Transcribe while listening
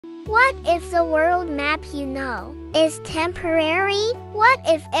What if the world map is temporary? What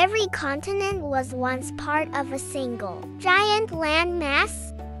if every continent was once part of a single, giant land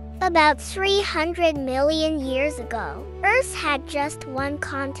mass? About 300 million years ago, Earth had just one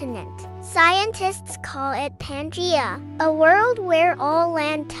continent. Scientists call it Pangaea, a world where all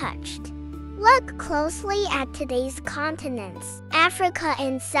land touched. Look closely at today's continents. Africa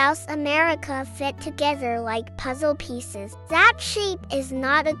and South America fit together like puzzle pieces. That shape is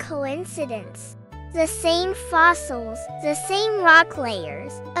not a coincidence. The same fossils, the same rock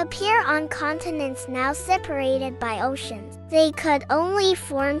layers, appear on continents now separated by oceans. They could only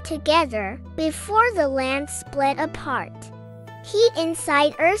form together before the land split apart. Heat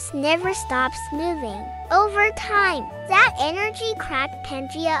inside Earth never stops moving. Over time, that energy cracked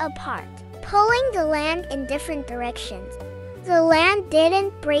Pangaea apart, pulling the land in different directions. The land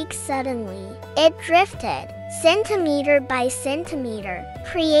didn't break suddenly. It drifted, centimeter by centimeter,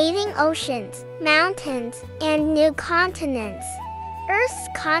 creating oceans, mountains, and new continents. Earth's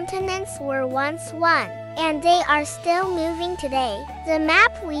continents were once one, and they are still moving today. The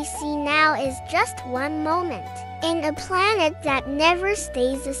map we see now is just one moment in a planet that never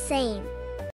stays the same.